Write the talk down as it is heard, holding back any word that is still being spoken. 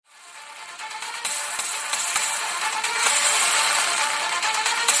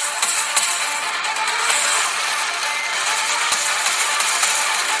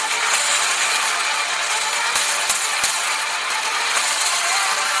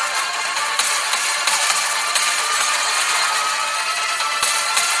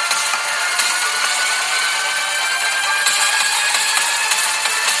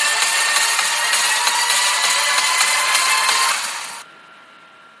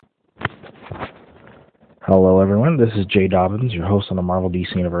Hello, everyone. This is Jay Dobbins, your host on the Marvel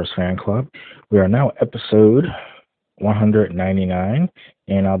DC Universe Fan Club. We are now episode 199,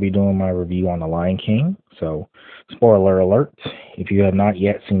 and I'll be doing my review on The Lion King. So, spoiler alert, if you have not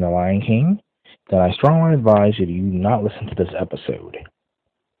yet seen The Lion King, then I strongly advise you to not listen to this episode.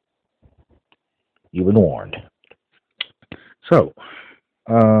 You've been warned. So,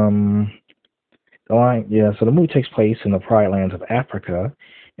 the movie takes place in the Pride Lands of Africa,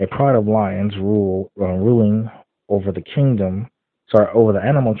 a pride of lions ruling over over the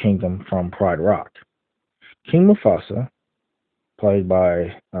animal kingdom from Pride Rock. King Mufasa, played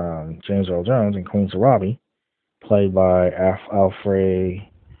by James Earl Jones, and Queen Sarabi, played by Alfre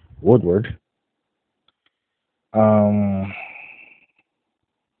Woodard. Their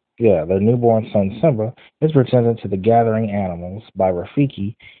newborn son Simba is presented to the gathering animals by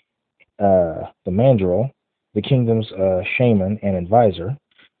Rafiki, the mandrill, the kingdom's shaman and advisor.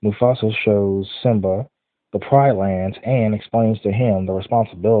 Mufasa shows Simba the Pride Lands and explains to him the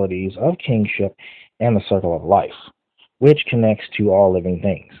responsibilities of kingship and the circle of life, which connects to all living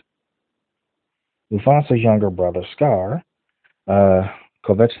things. Mufasa's younger brother Scar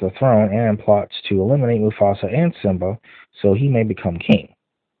covets the throne and plots to eliminate Mufasa and Simba so he may become king.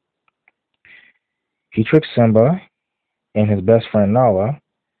 He tricks Simba and his best friend Nala,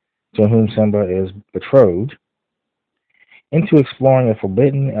 to whom Simba is betrothed, into exploring a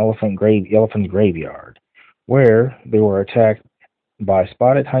forbidden elephant graveyard, where they were attacked by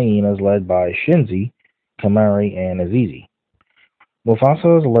spotted hyenas led by Shenzi, Kamari, and Azizi.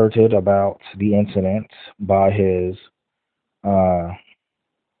 Mufasa is alerted about the incident by his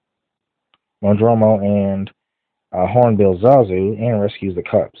Mondromo and Hornbill Zazu and rescues the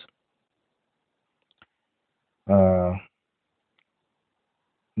cubs.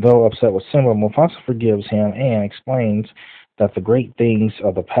 Though upset with Simba, Mufasa forgives him and explains that the great things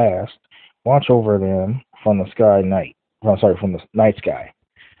of the past watch over them from the night sky,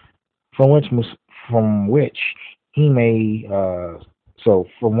 from which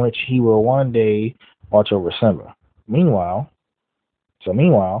he will one day watch over Simba. Meanwhile,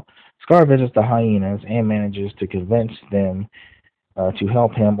 Scar visits the hyenas and manages to convince them to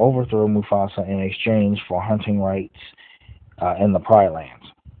help him overthrow Mufasa in exchange for hunting rights in the Pride Lands.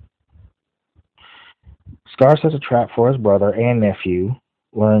 Scar sets a trap for his brother and nephew,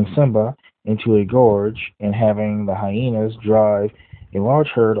 luring Simba into a gorge and having the hyenas drive a large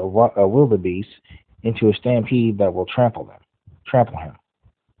herd of wildebeest into a stampede that will trample him.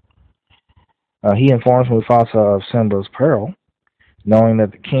 He informs Mufasa of Simba's peril, knowing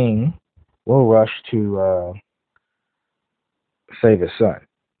that the king will rush to save his son.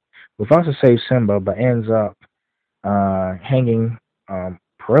 Mufasa saves Simba, but ends up hanging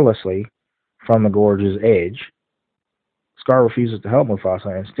perilously from the gorge's edge. Scar refuses to help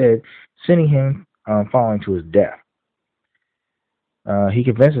Mufasa, instead sending him falling to his death. He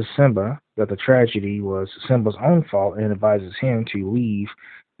convinces Simba that the tragedy was Simba's own fault and advises him to leave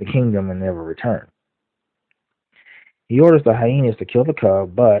the kingdom and never return. He orders the hyenas to kill the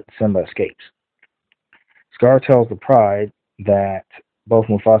cub, but Simba escapes. Scar tells the Pride that both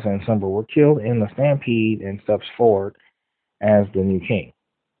Mufasa and Simba were killed in the stampede and steps forward as the new king,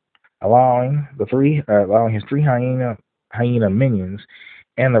 allowing his three hyena minions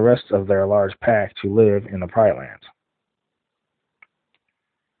and the rest of their large pack to live in the Pride Lands.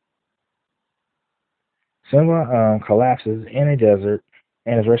 Simba collapses in a desert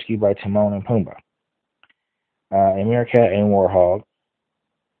and is rescued by Timon and Pumbaa, a meerkat and warthog,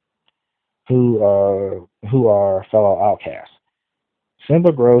 who are fellow outcasts.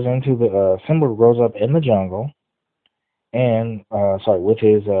 Simba grows up in the jungle and with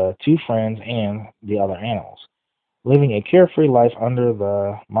his two friends and the other animals, living a carefree life under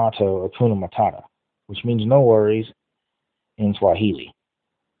the motto Hakuna Matata, which means no worries in Swahili.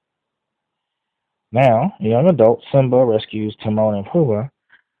 Now, a young adult, Simba rescues Timon and Pumbaa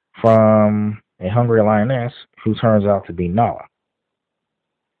from a hungry lioness who turns out to be Nala.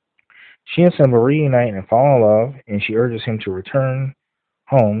 She and Simba reunite and fall in love, and she urges him to return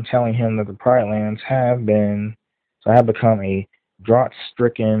home, telling him that the Pride Lands have become a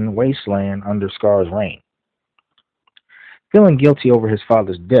drought-stricken wasteland under Scar's reign. Feeling guilty over his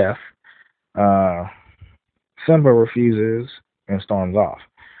father's death, Simba refuses and storms off.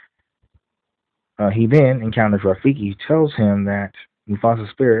 He then encounters Rafiki, who tells him that Mufasa's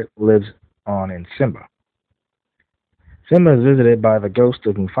spirit lives on in Simba. Simba is visited by the ghost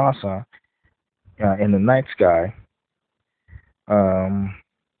of Mufasa in the night sky,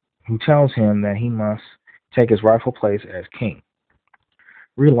 who tells him that he must take his rightful place as king,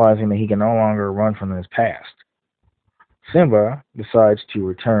 realizing that he can no longer run from his past. Simba decides to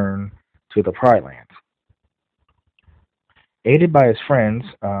return to the Pride Lands. Aided by his friends,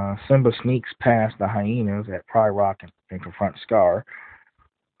 Simba sneaks past the hyenas at Pride Rock and confronts Scar,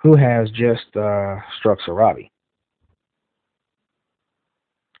 who has just struck Sarabi.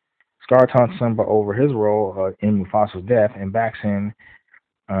 Scar taunts Simba over his role in Mufasa's death and backs him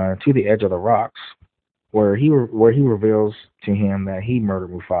to the edge of the rocks, where he reveals to him that he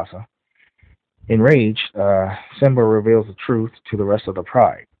murdered Mufasa. Enraged, Simba reveals the truth to the rest of the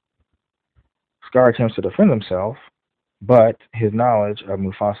pride. Scar attempts to defend himself, but his knowledge of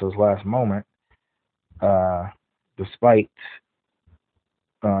Mufasa's last moment, uh, despite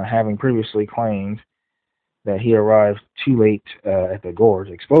having previously claimed that he arrived too late at the gorge,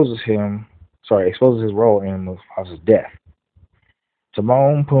 exposes his role in Mufasa's death.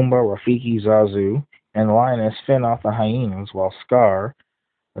 Timon, Pumbaa, Rafiki, Zazu, and the lioness fend off the hyenas while Scar,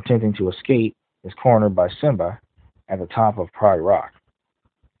 attempting to escape, is cornered by Simba at the top of Pride Rock.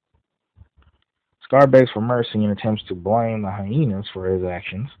 Scar begs for mercy and attempts to blame the hyenas for his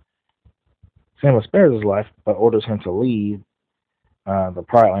actions. Simba spares his life but orders him to leave the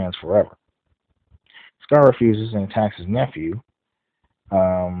Pride Lands forever. Scar refuses and attacks his nephew,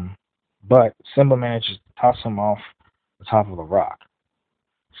 but Simba manages to toss him off the top of the rock.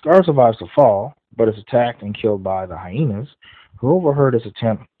 Scar survives the fall, but is attacked and killed by the hyenas, who overheard his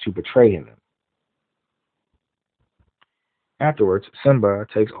attempt to betray him. Afterwards, Simba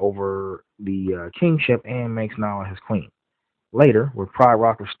takes over the kingship and makes Nala his queen. Later, with Pride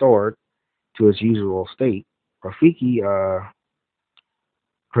Rock restored to its usual state, Rafiki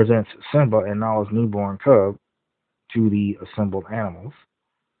presents Simba and Nala's newborn cub to the assembled animals,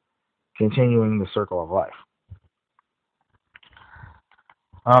 continuing the circle of life.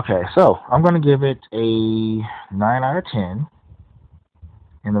 Okay, so I'm going to give it a 9 out of 10,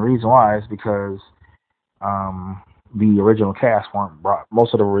 and the reason why is because the original cast weren't brought.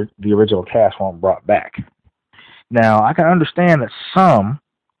 Most of the original cast weren't brought back. Now, I can understand that some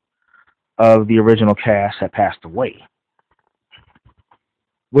of the original cast had passed away,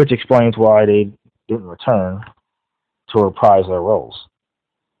 which explains why they didn't return to reprise their roles.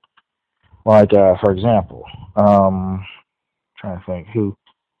 Like, for example, trying to think who.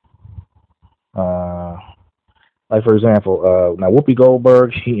 Like for example, now Whoopi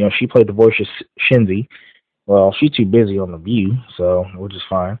Goldberg, she played the voice of Shinzi. Well, she's too busy on The View, so which is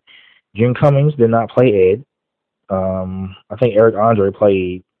fine. Jim Cummings did not play Ed. I think Eric Andre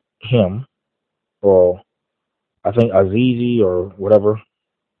played him. Well, I think Azizi or whatever.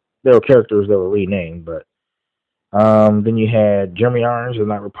 There were characters that were renamed, but then you had Jeremy Irons did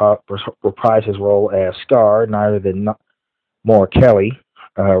not reprise his role as Scar. Neither did Maura Kelly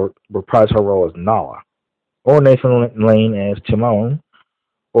reprise her role as Nala, or Nathan Lane as Timon,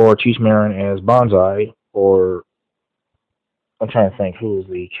 or Cheech Marin as Bonsai, or I'm trying to think who was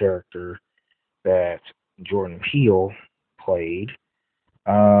the character that Jordan Peele played.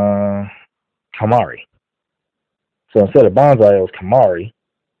 Kamari. So instead of Bonsai, it was Kamari,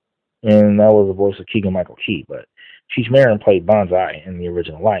 and that was the voice of Keegan Michael Key. But Cheech Marin played Bonsai in the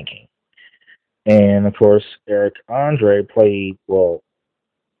original Lion King. And of course, Eric Andre played,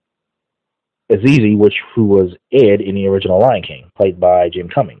 Azizi, who was Ed in the original Lion King, played by Jim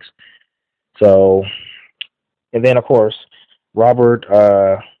Cummings. So, and then of course, Robert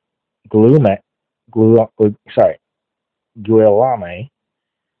Guillaume,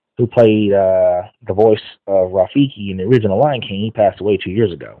 who played the voice of Rafiki in the original Lion King, he passed away 2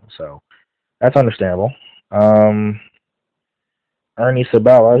 years ago. So that's understandable. Ernie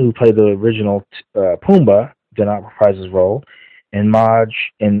Sabella, who played the original Pumbaa, did not reprise his role, and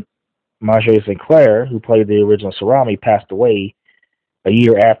Marjorie St. Clair, who played the original Sarami, passed away a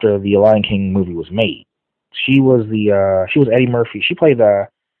year after the Lion King movie was made. She was Eddie Murphy. She played the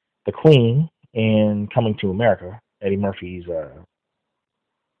Queen in Coming to America.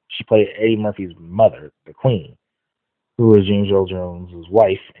 She played Eddie Murphy's mother, the Queen, who was James Earl Jones'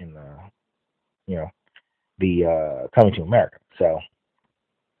 wife in the Coming to America. So,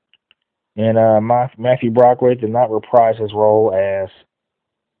 and Matthew Broderick did not reprise his role as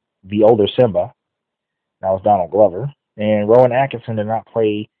the older Simba. That was Donald Glover. And Rowan Atkinson, who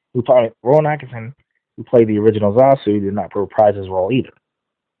played the original Zazu, did not reprise his role either.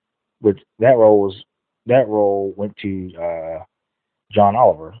 That role went to John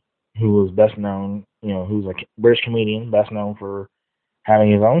Oliver, who was best known, who's a British comedian, best known for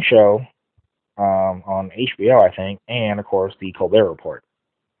having his own show on HBO, I think, and of course the Colbert Report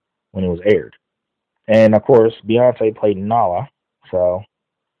when it was aired. And of course, Beyonce played Nala. So,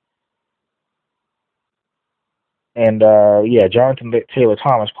 and Jonathan Taylor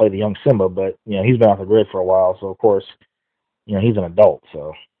Thomas played the young Simba, but he's been off the grid for a while, so of course, he's an adult,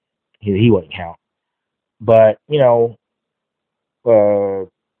 so he wouldn't count. But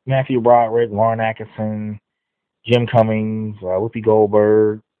Matthew Broderick, Warren Atkinson, Jim Cummings, Whoopi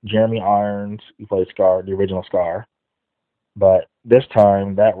Goldberg, Jeremy Irons, who played Scar, the original Scar. But this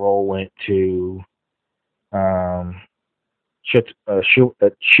time, that role went to um,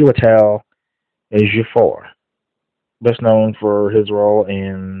 Chiwetel Ejiofor, best known for his role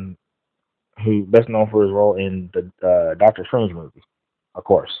in the Doctor Strange movie, of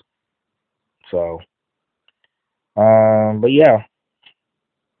course. So, but yeah,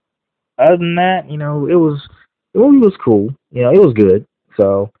 other than that, the movie was cool. It was good.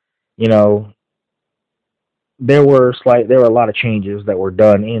 So, you know, there were a lot of changes that were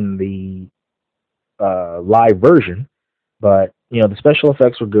done in the live version, but the special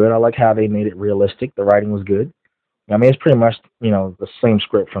effects were good. I like how they made it realistic. The writing was good. I mean, it's pretty much the same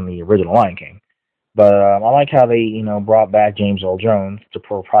script from the original Lion King, but I like how they brought back James Earl Jones to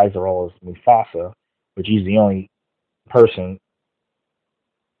reprise the role as Mufasa, which he's the only person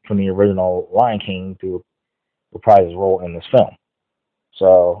from the original Lion King to reprise his role in this film.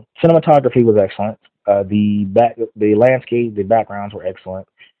 So cinematography was excellent. The landscape, the backgrounds were excellent.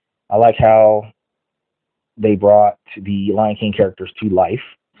 I like how they brought the Lion King characters to life.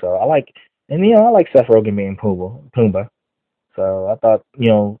 So I like Seth Rogen being Pumbaa. So I thought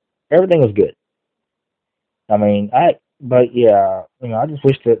everything was good. I mean, but yeah, I just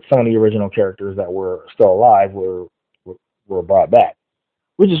wish that some of the original characters that were still alive were brought back,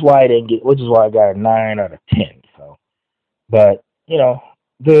 which is why I got a 9 out of 10. So, but it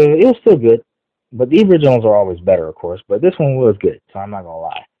was still good. But the originals are always better, of course. But this one was good, so I'm not gonna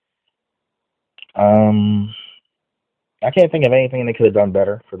lie. Um, I can't think of anything they could have done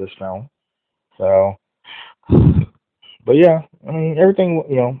better for this film. So, but yeah, I mean,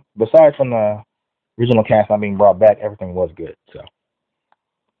 everything besides from the original cast not being brought back, everything was good. So,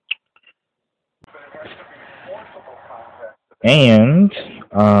 and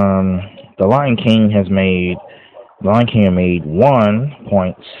the Lion King made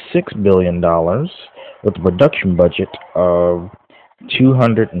 $1.6 billion with a production budget of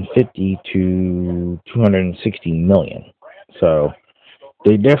 250 to 260 million. So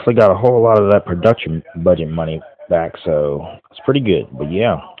they definitely got a whole lot of that production budget money back. So it's pretty good. But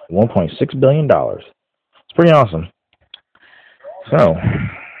yeah, $1.6 billion. It's pretty awesome. So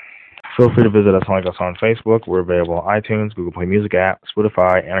feel free to visit us on Facebook. We're available on iTunes, Google Play Music app,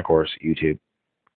 Spotify, and of course YouTube.